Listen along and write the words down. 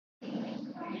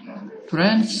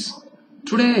Friends,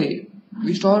 today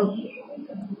we start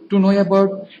to know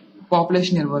about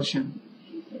population inversion.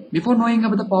 Before knowing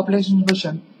about the population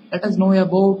inversion, let us know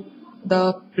about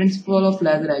the principle of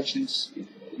laser actions.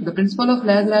 The principle of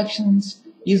laser actions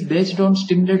is based on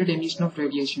stimulated emission of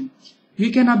radiation.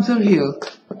 You can observe here.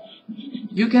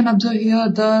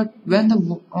 That when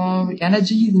the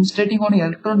energy is inserting on an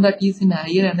electron that is in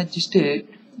higher energy state,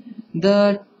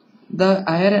 the the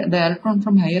electron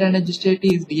from higher energy state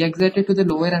is de-excited to the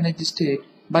lower energy state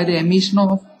by the emission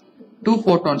of two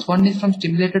photons. One is from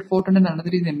stimulated photon and another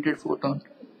is emitted photon.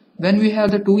 When we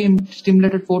have the two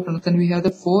stimulated photons, then we have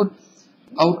the four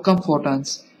outcome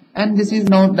photons. And this is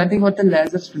now nothing but the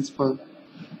laser's principle.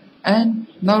 And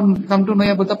now come to know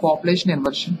about the population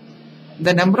inversion.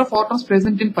 The number of photons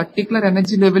present in particular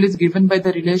energy level is given by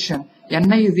the relation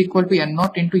Ni is equal to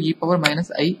N0 into e power minus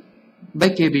I by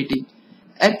kBt.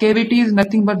 At kBt is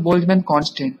nothing but Boltzmann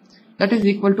constant, that is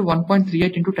equal to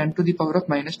 1.38 into 10 to the power of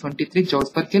minus 23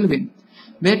 joules per Kelvin,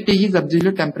 where T is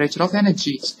absolute temperature of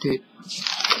energy state.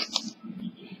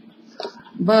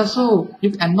 But so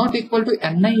if N0 equal to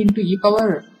Ni into e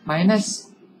power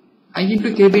minus I into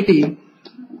kBt,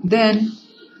 then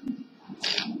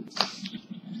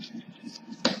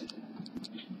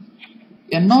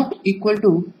N0 equal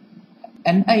to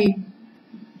Ni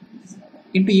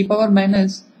into e power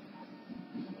minus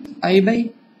I by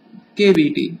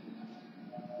kBt.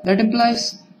 That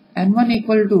implies N1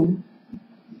 equal to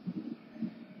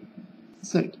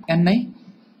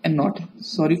N0,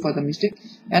 sorry for the mistake.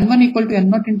 N1 equal to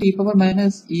N0 into e power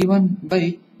minus E1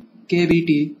 by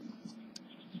kBt.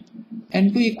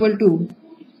 N2 equal to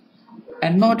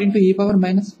N0 into e power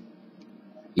minus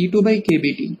E2 by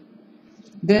kBt.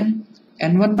 Then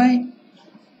N1 by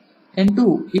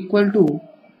N2 equal to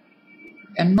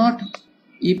N0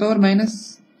 e power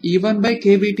minus E1 by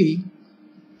kBt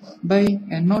by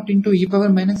N0 into e power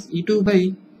minus E2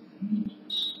 by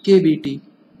kBt.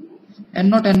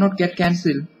 N0 get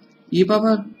cancelled. E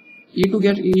power E2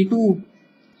 get E2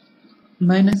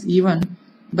 minus E1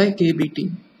 by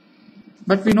kBt.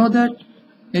 But we know that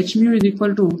h mu is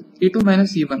equal to E2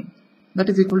 minus E1, that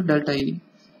is equal to delta E.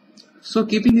 So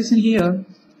keeping this in here,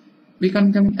 we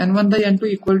can come N1 by N2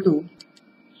 equal to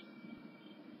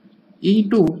E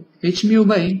into h mu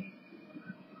by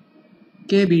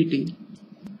kBt.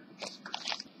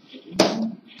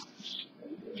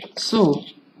 So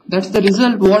that's the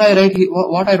result what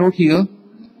I wrote here.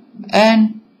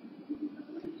 And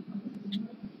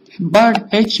but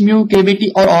h mu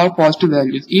kBt are all positive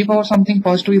values. E power something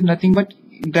positive is nothing but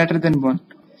greater than 1.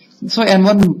 So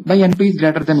N1 by N2 is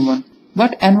greater than 1.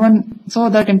 But N1, so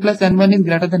that implies N1 is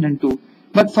greater than N2.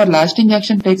 But for lasting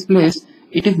action takes place,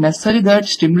 it is necessary that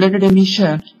stimulated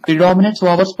emission predominates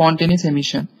over spontaneous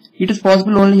emission. It is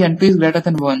possible only N2 is greater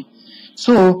than 1.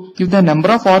 So if the number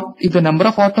of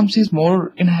atoms is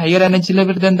more in higher energy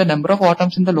level than the number of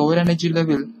atoms in the lower energy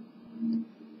level,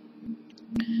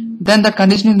 then the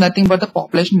condition is nothing but the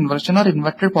population inversion or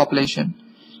inverted population.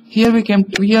 I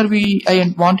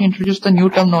want to introduce the new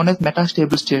term known as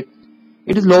metastable state.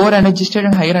 It is lower energy state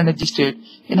and higher energy state.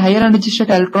 In higher energy state,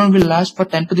 electron will last for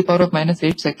 10 to the power of minus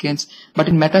 8 seconds. But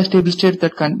in metastable state,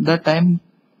 that time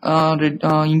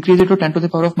increases to 10 to the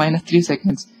power of minus 3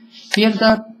 seconds. Here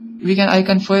I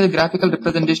can show you the graphical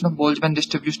representation of Boltzmann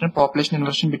distribution and population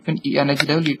inversion between energy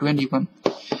level E2 and E1.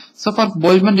 So for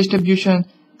Boltzmann distribution,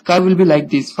 curve will be like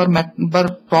this. For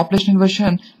population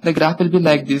inversion, the graph will be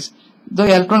like this. The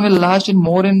electron will last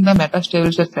more in the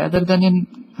metastable state rather than in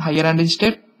higher energy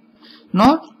state,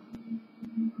 not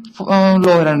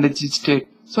lower energy state.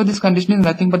 So this condition is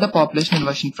nothing but the population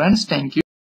inversion, friends. Thank you.